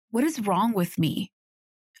What is wrong with me?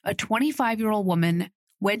 A 25-year-old woman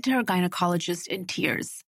went to her gynecologist in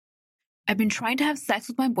tears. I've been trying to have sex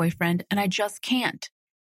with my boyfriend and I just can't.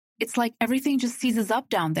 It's like everything just seizes up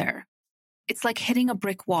down there. It's like hitting a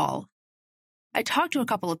brick wall. I talked to a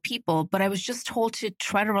couple of people, but I was just told to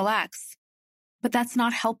try to relax. But that's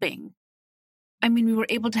not helping. I mean, we were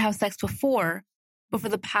able to have sex before, but for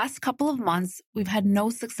the past couple of months, we've had no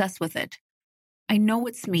success with it. I know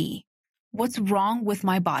it's me. What's wrong with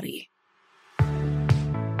my body?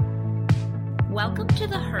 Welcome to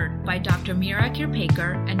The Hurt by Dr. Meera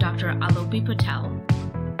Kirpaikar and Dr. Alopi Patel.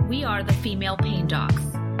 We are the Female Pain Docs.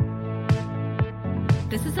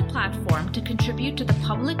 This is a platform to contribute to the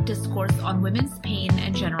public discourse on women's pain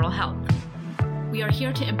and general health. We are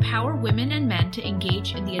here to empower women and men to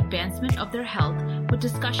engage in the advancement of their health with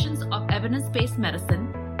discussions of evidence-based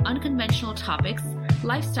medicine, unconventional topics,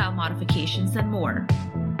 lifestyle modifications, and more.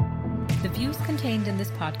 The views contained in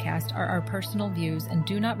this podcast are our personal views and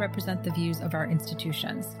do not represent the views of our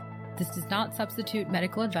institutions. This does not substitute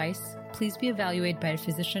medical advice. Please be evaluated by a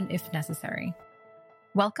physician if necessary.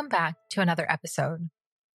 Welcome back to another episode.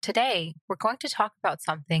 Today, we're going to talk about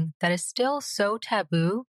something that is still so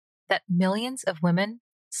taboo that millions of women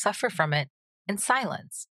suffer from it in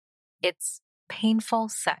silence. It's painful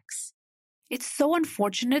sex. It's so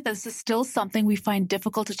unfortunate that this is still something we find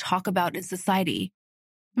difficult to talk about in society.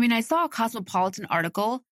 I saw a Cosmopolitan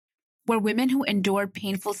article where women who endured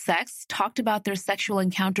painful sex talked about their sexual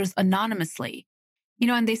encounters anonymously.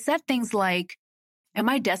 And they said things like, am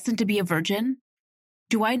I destined to be a virgin?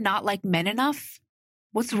 Do I not like men enough?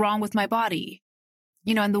 What's wrong with my body?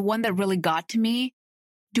 And the one that really got to me,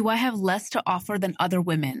 do I have less to offer than other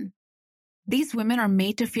women? These women are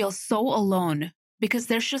made to feel so alone because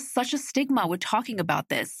there's just such a stigma with talking about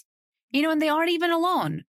this. And they aren't even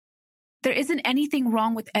alone. There isn't anything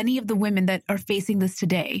wrong with any of the women that are facing this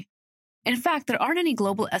today. In fact, there aren't any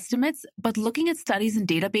global estimates, but looking at studies and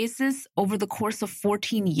databases over the course of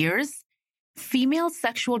 14 years, female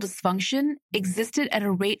sexual dysfunction existed at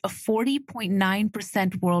a rate of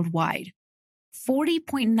 40.9% worldwide.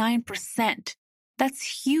 40.9%.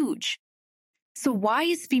 That's huge. So why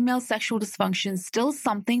is female sexual dysfunction still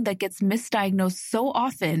something that gets misdiagnosed so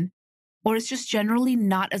often, or is just generally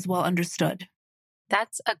not as well understood?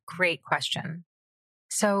 That's a great question.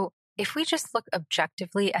 So if we just look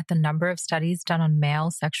objectively at the number of studies done on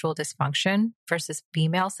male sexual dysfunction versus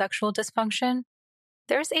female sexual dysfunction,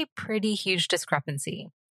 there's a pretty huge discrepancy.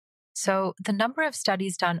 So the number of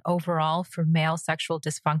studies done overall for male sexual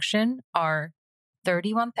dysfunction are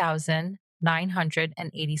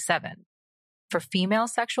 31,987. For female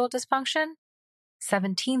sexual dysfunction,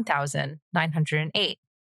 17,908.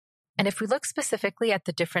 And if we look specifically at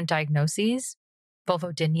the different diagnoses,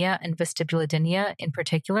 vulvodynia and vestibulodynia in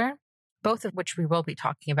particular, both of which we will be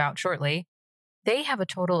talking about shortly, they have a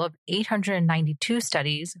total of 892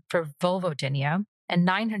 studies for vulvodynia and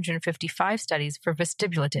 955 studies for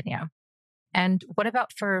vestibulodynia. And what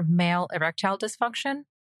about for male erectile dysfunction?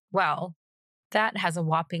 Well, that has a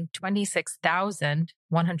whopping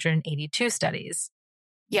 26,182 studies.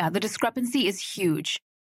 Yeah, the discrepancy is huge,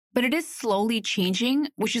 but it is slowly changing,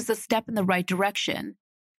 which is a step in the right direction.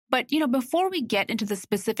 But, before we get into the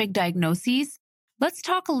specific diagnoses, let's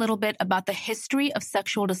talk a little bit about the history of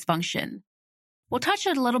sexual dysfunction. We'll touch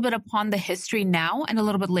a little bit upon the history now and a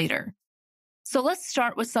little bit later. So let's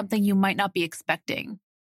start with something you might not be expecting,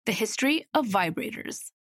 the history of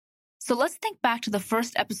vibrators. So let's think back to the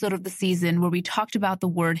first episode of the season where we talked about the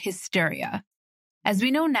word hysteria. As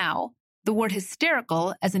we know now, the word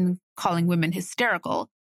hysterical, as in calling women hysterical,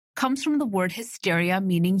 comes from the word hysteria,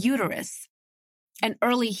 meaning uterus. And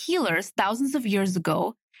early healers, thousands of years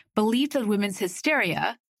ago, believed that women's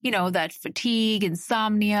hysteria, that fatigue,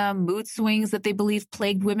 insomnia, mood swings that they believed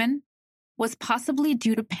plagued women, was possibly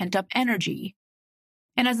due to pent-up energy.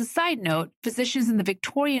 And as a side note, physicians in the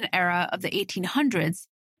Victorian era of the 1800s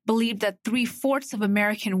believed that 3/4 of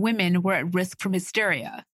American women were at risk from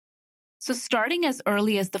hysteria. So starting as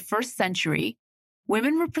early as the 1st century,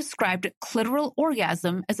 women were prescribed clitoral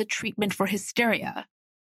orgasm as a treatment for hysteria.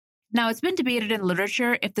 Now, it's been debated in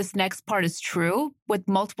literature if this next part is true, with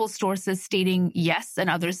multiple sources stating yes and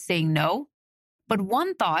others saying no. But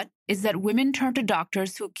one thought is that women turned to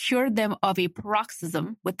doctors who cured them of a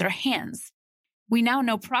paroxysm with their hands. We now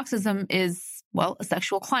know paroxysm is, a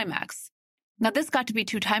sexual climax. Now, this got to be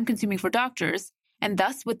too time-consuming for doctors, and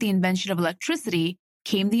thus, with the invention of electricity,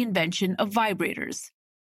 came the invention of vibrators.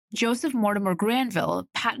 Joseph Mortimer Granville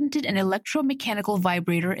patented an electromechanical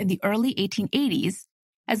vibrator in the early 1880s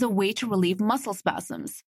as a way to relieve muscle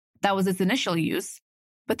spasms. That was its initial use.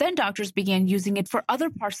 But then doctors began using it for other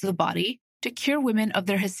parts of the body, to cure women of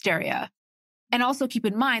their hysteria. And also keep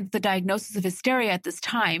in mind that the diagnosis of hysteria at this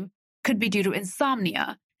time could be due to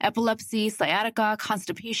insomnia, epilepsy, sciatica,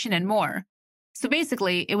 constipation, and more. So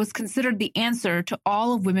basically, it was considered the answer to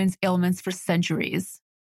all of women's ailments for centuries.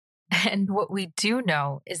 And what we do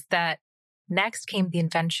know is that next came the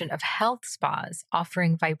invention of health spas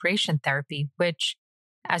offering vibration therapy, which,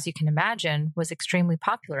 as you can imagine, was extremely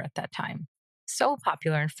popular at that time. So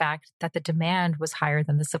popular, in fact, that the demand was higher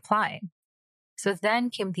than the supply. So then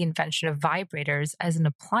came the invention of vibrators as an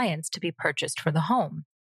appliance to be purchased for the home.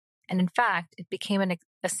 And in fact, it became an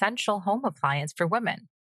essential home appliance for women,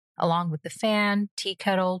 along with the fan, tea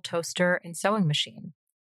kettle, toaster, and sewing machine.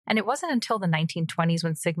 And it wasn't until the 1920s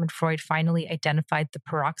when Sigmund Freud finally identified the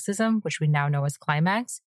paroxysm, which we now know as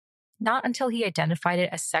climax, not until he identified it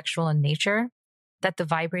as sexual in nature, that the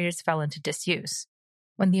vibrators fell into disuse.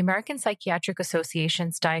 When the American Psychiatric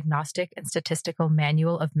Association's Diagnostic and Statistical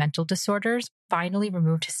Manual of Mental Disorders finally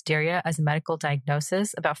removed hysteria as a medical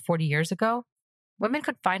diagnosis about 40 years ago, women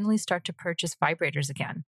could finally start to purchase vibrators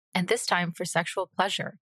again, and this time for sexual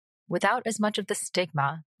pleasure, without as much of the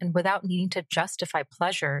stigma and without needing to justify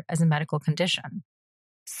pleasure as a medical condition.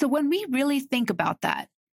 So when we really think about that,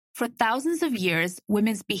 for thousands of years,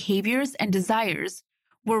 women's behaviors and desires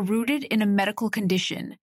were rooted in a medical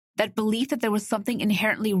condition, that belief that there was something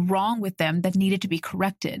inherently wrong with them that needed to be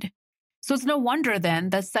corrected. So it's no wonder then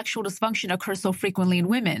that sexual dysfunction occurs so frequently in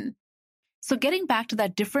women. So getting back to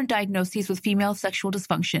that different diagnoses with female sexual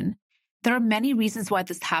dysfunction, there are many reasons why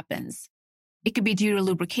this happens. It could be due to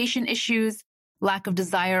lubrication issues, lack of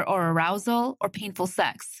desire or arousal, or painful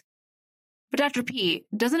sex. But Dr. P,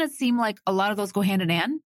 doesn't it seem like a lot of those go hand in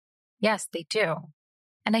hand? Yes, they do.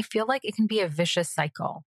 And I feel like it can be a vicious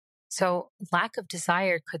cycle. So lack of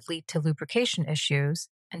desire could lead to lubrication issues,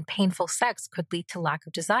 and painful sex could lead to lack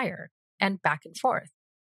of desire, and back and forth.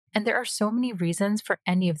 And there are so many reasons for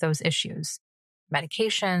any of those issues.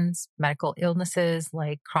 Medications, medical illnesses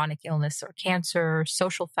like chronic illness or cancer,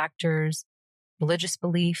 social factors, religious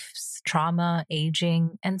beliefs, trauma,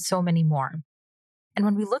 aging, and so many more. And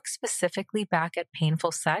when we look specifically back at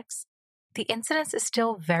painful sex, the incidence is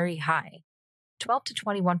still very high, 12 to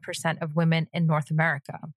 21% of women in North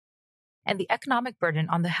America. And the economic burden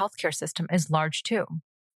on the healthcare system is large too.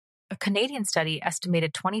 A Canadian study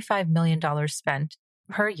estimated $25 million spent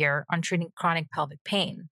per year on treating chronic pelvic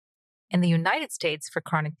pain. In the United States, for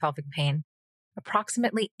chronic pelvic pain,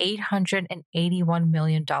 approximately $881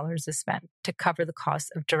 million is spent to cover the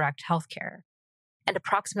cost of direct healthcare, and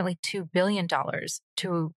approximately $2 billion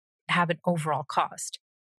to have an overall cost.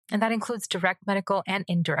 And that includes direct medical and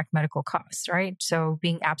indirect medical costs, right? So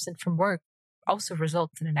being absent from work also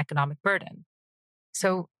results in an economic burden.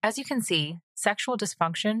 So as you can see, sexual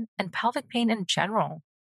dysfunction and pelvic pain in general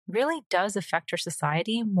really does affect our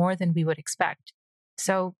society more than we would expect.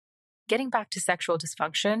 So getting back to sexual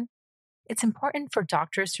dysfunction, it's important for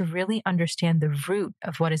doctors to really understand the root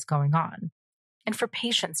of what is going on and for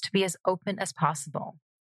patients to be as open as possible.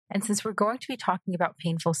 And since we're going to be talking about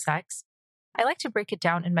painful sex, I like to break it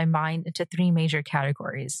down in my mind into three major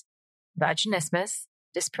categories: vaginismus,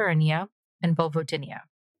 dyspareunia, and vulvodynia.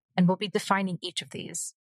 And we'll be defining each of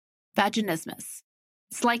these. Vaginismus.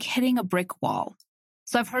 It's like hitting a brick wall.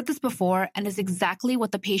 So I've heard this before, and is exactly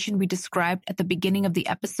what the patient we described at the beginning of the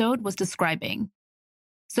episode was describing.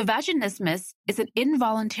 So vaginismus is an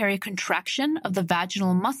involuntary contraction of the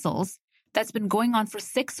vaginal muscles that's been going on for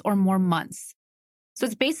 6 or more months. So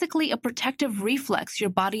it's basically a protective reflex your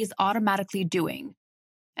body is automatically doing.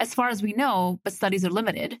 As far as we know, but studies are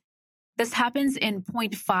limited, this happens in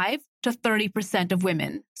 0.5 to 30% of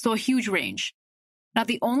women, so a huge range. Now,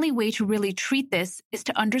 the only way to really treat this is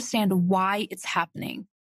to understand why it's happening.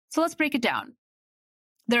 So let's break it down.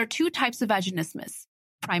 There are 2 types of vaginismus,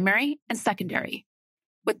 primary and secondary.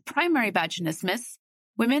 With primary vaginismus,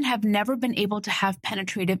 women have never been able to have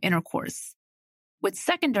penetrative intercourse. With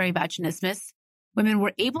secondary vaginismus, women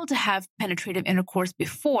were able to have penetrative intercourse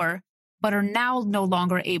before, but are now no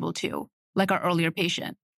longer able to, like our earlier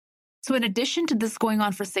patient. So in addition to this going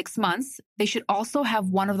on for 6 months, they should also have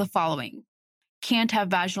one of the following: can't have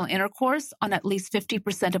vaginal intercourse on at least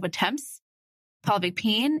 50% of attempts, pelvic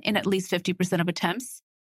pain in at least 50% of attempts,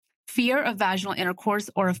 fear of vaginal intercourse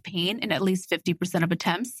or of pain in at least 50% of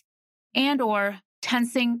attempts, and or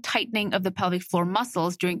tensing, tightening of the pelvic floor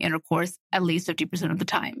muscles during intercourse at least 50% of the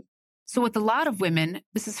time. So with a lot of women,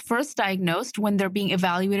 this is first diagnosed when they're being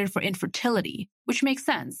evaluated for infertility, which makes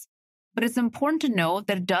sense. But it's important to know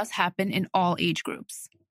that it does happen in all age groups.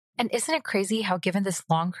 And isn't it crazy how, given this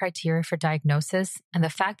long criteria for diagnosis and the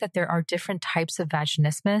fact that there are different types of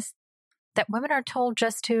vaginismus, that women are told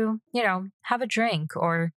just to, have a drink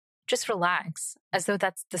or just relax, as though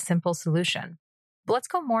that's the simple solution. But let's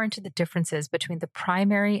go more into the differences between the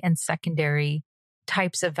primary and secondary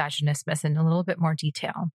types of vaginismus in a little bit more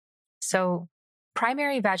detail. So,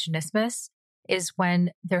 primary vaginismus is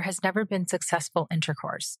when there has never been successful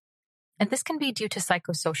intercourse. And this can be due to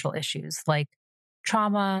psychosocial issues like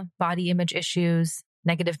trauma, body image issues,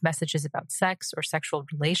 negative messages about sex or sexual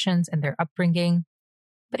relations and their upbringing.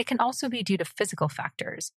 But it can also be due to physical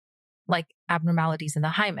factors like abnormalities in the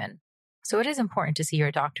hymen. So it is important to see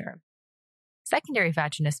your doctor. Secondary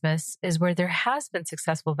vaginismus is where there has been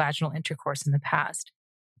successful vaginal intercourse in the past,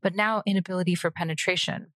 but now inability for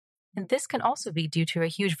penetration. And this can also be due to a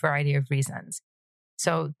huge variety of reasons.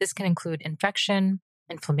 So this can include infection,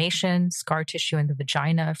 inflammation, scar tissue in the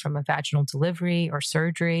vagina from a vaginal delivery or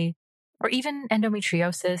surgery, or even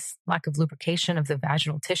endometriosis, lack of lubrication of the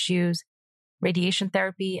vaginal tissues, radiation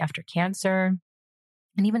therapy after cancer,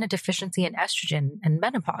 and even a deficiency in estrogen and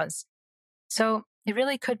menopause. So it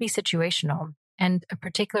really could be situational and a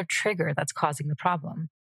particular trigger that's causing the problem.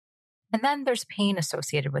 And then there's pain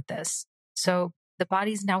associated with this. So the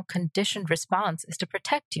body's now conditioned response is to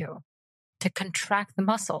protect you, to contract the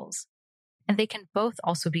muscles. And they can both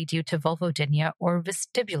also be due to vulvodynia or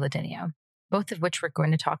vestibulodynia, both of which we're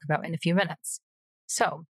going to talk about in a few minutes.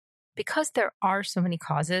 So, because there are so many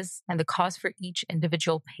causes and the cause for each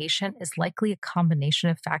individual patient is likely a combination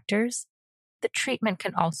of factors, the treatment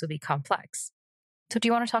can also be complex. So do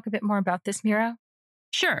you want to talk a bit more about this, Mira?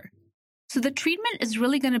 Sure. So the treatment is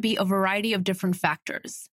really going to be a variety of different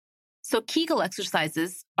factors. So Kegel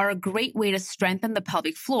exercises are a great way to strengthen the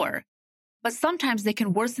pelvic floor, but sometimes they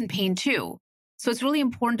can worsen pain too. So it's really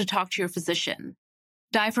important to talk to your physician.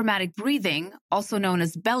 Diaphragmatic breathing, also known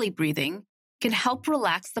as belly breathing, can help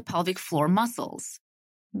relax the pelvic floor muscles.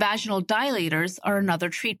 Vaginal dilators are another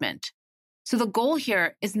treatment. So the goal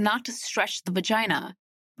here is not to stretch the vagina,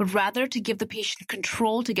 but rather to give the patient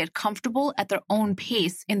control to get comfortable at their own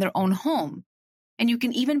pace in their own home. And you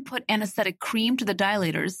can even put anesthetic cream to the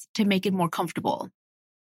dilators to make it more comfortable.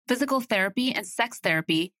 Physical therapy and sex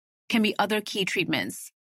therapy can be other key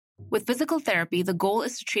treatments. With physical therapy, the goal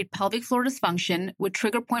is to treat pelvic floor dysfunction with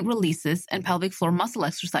trigger point releases and pelvic floor muscle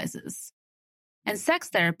exercises. And sex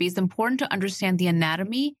therapy is important to understand the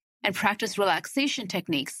anatomy and practice relaxation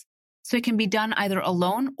techniques, so it can be done either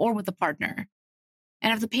alone or with a partner.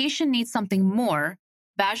 And if the patient needs something more,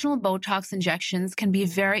 vaginal Botox injections can be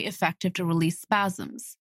very effective to release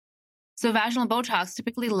spasms. So vaginal Botox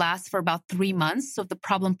typically lasts for about 3 months, so if the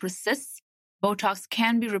problem persists, Botox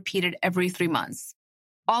can be repeated every 3 months.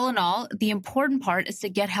 All in all, the important part is to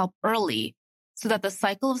get help early so that the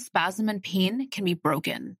cycle of spasm and pain can be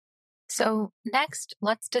broken. So next,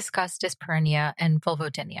 let's discuss dyspareunia and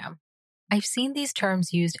vulvodynia. I've seen these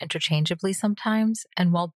terms used interchangeably sometimes,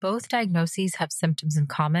 and while both diagnoses have symptoms in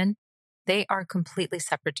common, they are completely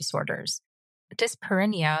separate disorders.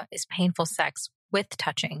 Dyspareunia is painful sex with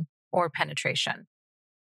touching or penetration.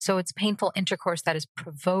 So it's painful intercourse that is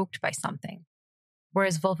provoked by something.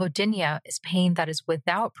 Whereas vulvodynia is pain that is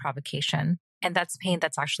without provocation, and that's pain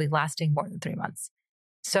that's actually lasting more than 3 months.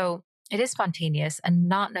 So it is spontaneous and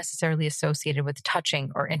not necessarily associated with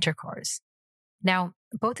touching or intercourse. Now,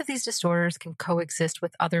 both of these disorders can coexist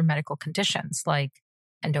with other medical conditions like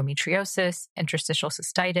endometriosis, interstitial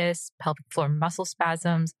cystitis, pelvic floor muscle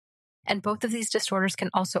spasms, and both of these disorders can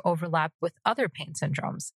also overlap with other pain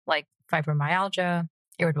syndromes like fibromyalgia,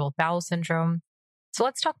 irritable bowel syndrome. So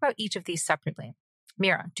let's talk about each of these separately.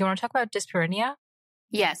 Mira, do you want to talk about dyspareunia?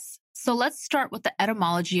 Yes. So let's start with the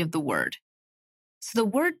etymology of the word. So the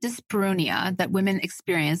word dyspareunia that women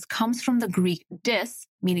experience comes from the Greek dys,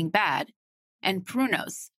 meaning bad, and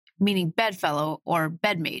prunos, meaning bedfellow or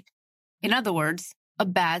bedmate. In other words, a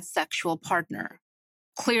bad sexual partner.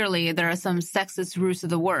 Clearly, there are some sexist roots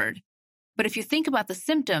of the word, but if you think about the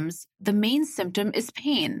symptoms, the main symptom is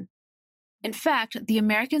pain. In fact, the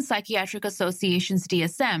American Psychiatric Association's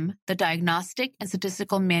DSM, the Diagnostic and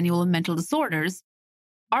Statistical Manual of Mental Disorders,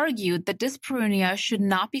 argued that dyspareunia should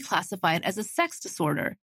not be classified as a sex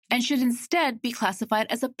disorder and should instead be classified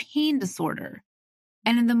as a pain disorder.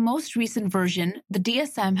 And in the most recent version, the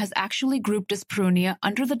DSM has actually grouped dyspareunia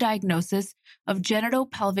under the diagnosis of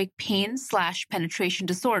genitopelvic pain/penetration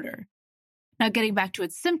disorder. Now, getting back to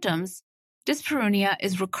its symptoms, dyspareunia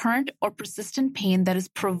is recurrent or persistent pain that is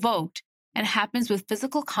provoked and happens with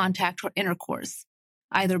physical contact or intercourse,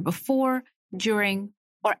 either before, during,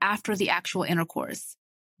 or after the actual intercourse.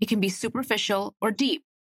 It can be superficial or deep.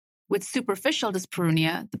 With superficial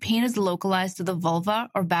dyspareunia, the pain is localized to the vulva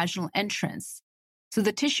or vaginal entrance. So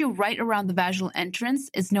the tissue right around the vaginal entrance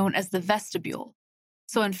is known as the vestibule.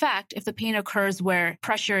 So in fact, if the pain occurs where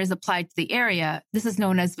pressure is applied to the area, this is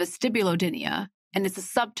known as vestibulodynia, and it's a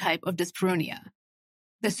subtype of dyspareunia.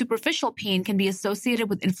 The superficial pain can be associated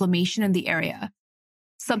with inflammation in the area,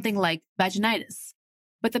 something like vaginitis.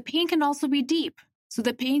 But the pain can also be deep, so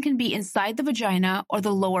the pain can be inside the vagina or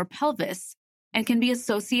the lower pelvis, and can be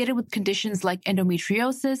associated with conditions like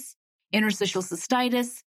endometriosis, interstitial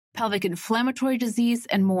cystitis, pelvic inflammatory disease,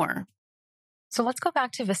 and more. So let's go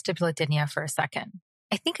back to vestibulodynia for a second.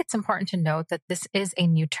 I think it's important to note that this is a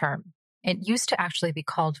new term. It used to actually be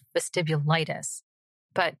called vestibulitis,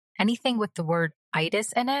 but anything with the word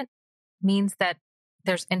itis in it means that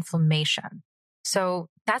there's inflammation. So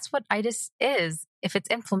that's what itis is if it's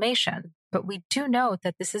inflammation. But we do know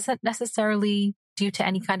that this isn't necessarily due to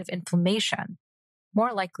any kind of inflammation.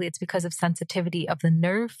 More likely, it's because of sensitivity of the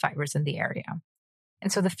nerve fibers in the area.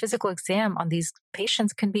 And so the physical exam on these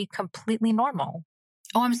patients can be completely normal.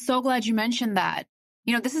 Oh, I'm so glad you mentioned that.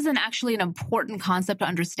 This is actually an important concept to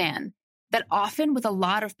understand, that often with a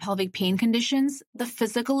lot of pelvic pain conditions, the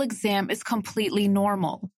physical exam is completely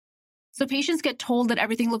normal. So patients get told that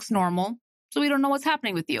everything looks normal, so we don't know what's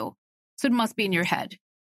happening with you. So it must be in your head.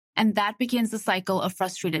 And that begins the cycle of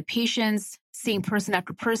frustrated patients, seeing person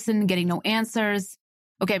after person, getting no answers.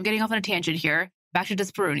 Okay, I'm getting off on a tangent here. Back to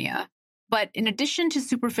dyspareunia. But in addition to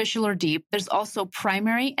superficial or deep, there's also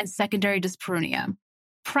primary and secondary dyspareunia.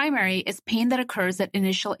 Primary is pain that occurs at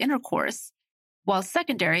initial intercourse, while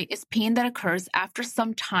secondary is pain that occurs after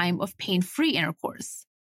some time of pain-free intercourse.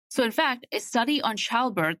 So in fact, a study on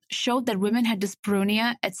childbirth showed that women had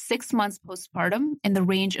dyspareunia at 6 months postpartum in the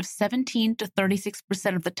range of 17 to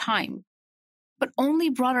 36% of the time, but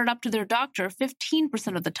only brought it up to their doctor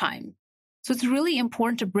 15% of the time. So it's really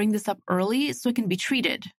important to bring this up early so it can be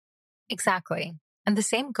treated. Exactly. And the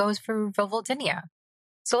same goes for vulvodynia.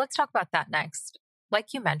 So let's talk about that next.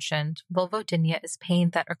 Like you mentioned, vulvodynia is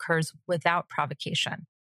pain that occurs without provocation,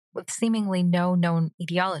 with seemingly no known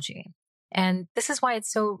etiology. And this is why it's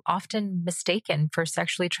so often mistaken for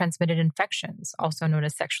sexually transmitted infections, also known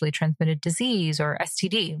as sexually transmitted disease or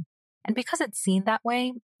STD. And because it's seen that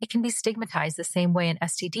way, it can be stigmatized the same way an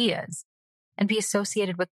STD is, and be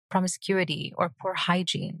associated with promiscuity or poor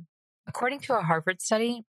hygiene. According to a Harvard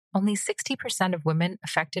study, only 60% of women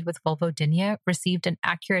affected with vulvodynia received an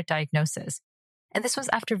accurate diagnosis. And this was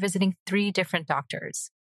after visiting 3 different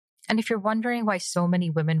doctors. And if you're wondering why so many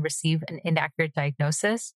women receive an inaccurate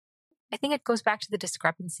diagnosis, I think it goes back to the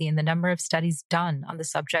discrepancy in the number of studies done on the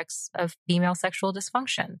subjects of female sexual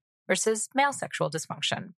dysfunction versus male sexual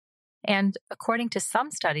dysfunction. And according to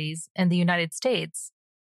some studies in the United States,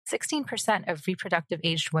 16% of reproductive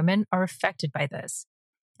aged women are affected by this.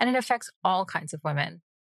 And it affects all kinds of women,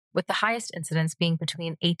 with the highest incidence being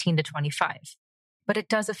between 18 to 25. But it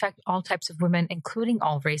does affect all types of women, including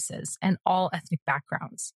all races and all ethnic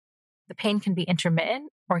backgrounds. The pain can be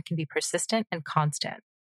intermittent or it can be persistent and constant.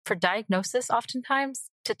 For diagnosis, oftentimes,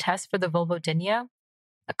 to test for the vulvodynia,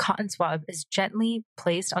 a cotton swab is gently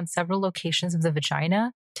placed on several locations of the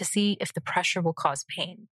vagina to see if the pressure will cause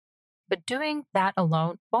pain. But doing that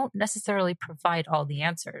alone won't necessarily provide all the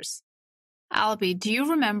answers. Albie, do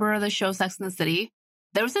you remember the show Sex and the City?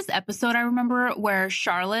 There was this episode I remember where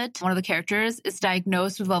Charlotte, one of the characters, is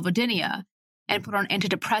diagnosed with vulvodynia and put on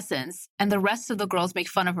antidepressants, and the rest of the girls make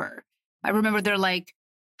fun of her. I remember they're like,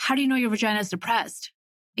 how do you know your vagina is depressed?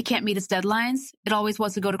 It can't meet its deadlines. It always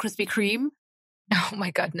wants to go to Krispy Kreme. Oh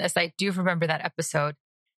my goodness, I do remember that episode.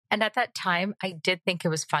 And at that time, I did think it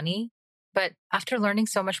was funny. But after learning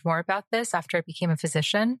so much more about this after I became a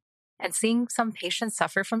physician and seeing some patients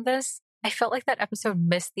suffer from this, I felt like that episode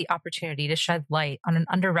missed the opportunity to shed light on an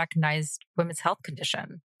under-recognized women's health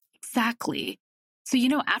condition. Exactly. So,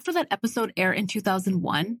 after that episode aired in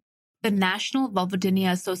 2001, the National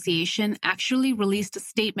Vulvodynia Association actually released a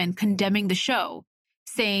statement condemning the show,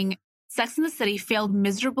 saying, Sex and the City failed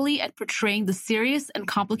miserably at portraying the serious and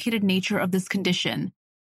complicated nature of this condition,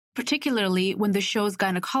 particularly when the show's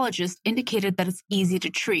gynecologist indicated that it's easy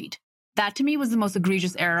to treat. That to me was the most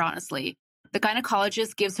egregious error, honestly. The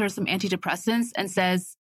gynecologist gives her some antidepressants and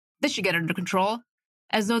says, this should get under control,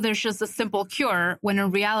 as though there's just a simple cure, when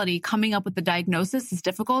in reality, coming up with the diagnosis is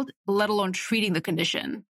difficult, let alone treating the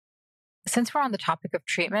condition. Since we're on the topic of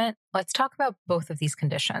treatment, let's talk about both of these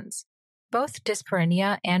conditions. Both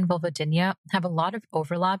dyspareunia and vulvodynia have a lot of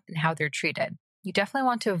overlap in how they're treated. You definitely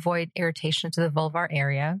want to avoid irritation to the vulvar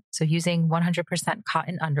area, so using 100%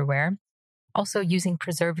 cotton underwear, also using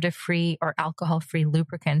preservative-free or alcohol-free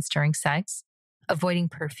lubricants during sex, avoiding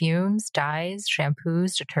perfumes, dyes,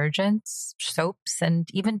 shampoos, detergents, soaps, and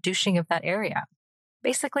even douching of that area.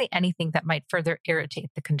 Basically anything that might further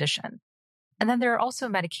irritate the condition. And then there are also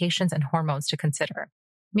medications and hormones to consider.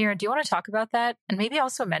 Mira, do you want to talk about that? And maybe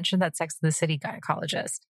also mention that Sex and the City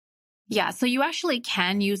gynecologist. Yeah, so you actually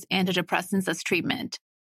can use antidepressants as treatment.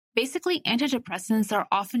 Basically, antidepressants are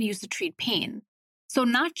often used to treat pain. So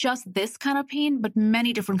not just this kind of pain, but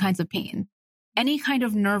many different kinds of pain. Any kind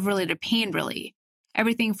of nerve-related pain, really.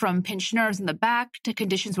 Everything from pinched nerves in the back to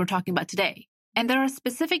conditions we're talking about today. And there are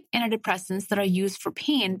specific antidepressants that are used for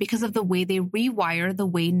pain because of the way they rewire the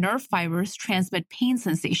way nerve fibers transmit pain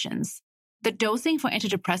sensations. The dosing for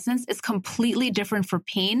antidepressants is completely different for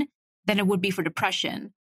pain than it would be for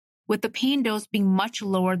depression, with the pain dose being much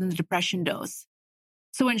lower than the depression dose.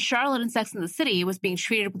 So when Charlotte in Sex and the City was being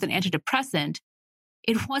treated with an antidepressant,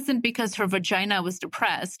 it wasn't because her vagina was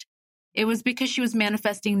depressed. It was because she was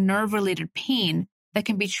manifesting nerve-related pain that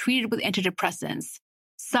can be treated with antidepressants.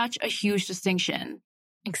 Such a huge distinction.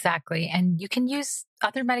 Exactly. And you can use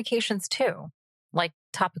other medications too, like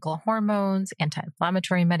topical hormones,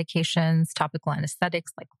 anti-inflammatory medications, topical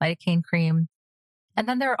anesthetics like lidocaine cream. And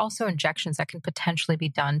then there are also injections that can potentially be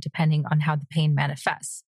done depending on how the pain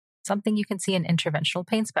manifests, something you can see an interventional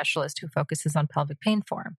pain specialist who focuses on pelvic pain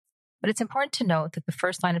for. But it's important to note that the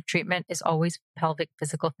first line of treatment is always pelvic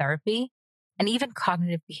physical therapy and even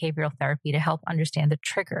cognitive behavioral therapy to help understand the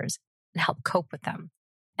triggers and help cope with them.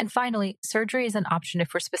 And finally, surgery is an option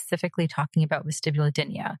if we're specifically talking about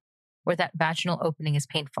vestibulodynia, where that vaginal opening is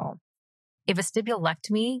painful. A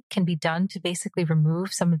vestibulectomy can be done to basically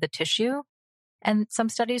remove some of the tissue, and some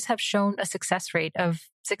studies have shown a success rate of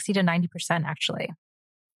 60 to 90% actually.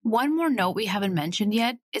 One more note we haven't mentioned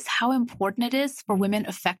yet is how important it is for women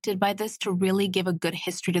affected by this to really give a good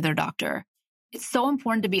history to their doctor. It's so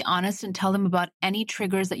important to be honest and tell them about any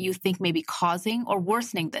triggers that you think may be causing or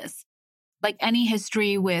worsening this, like any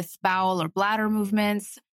history with bowel or bladder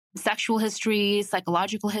movements, sexual history,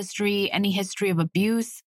 psychological history, any history of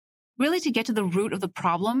abuse, really to get to the root of the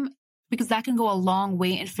problem, because that can go a long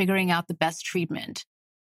way in figuring out the best treatment.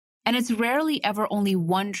 And it's rarely ever only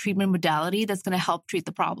one treatment modality that's going to help treat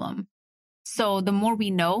the problem. So the more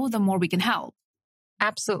we know, the more we can help.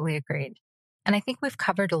 Absolutely agreed. And I think we've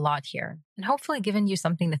covered a lot here and hopefully given you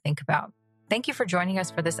something to think about. Thank you for joining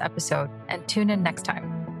us for this episode and tune in next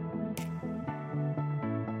time.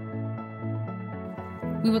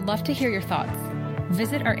 We would love to hear your thoughts.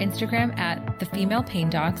 Visit our Instagram at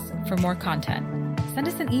 @thefemalepaindocs for more content. Send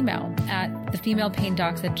us an email at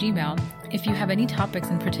thefemalepaindocs@gmail.com if you have any topics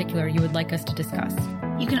in particular you would like us to discuss.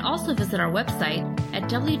 You can also visit our website at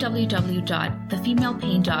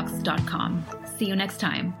www.thefemalepaindocs.com. See you next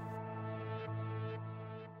time.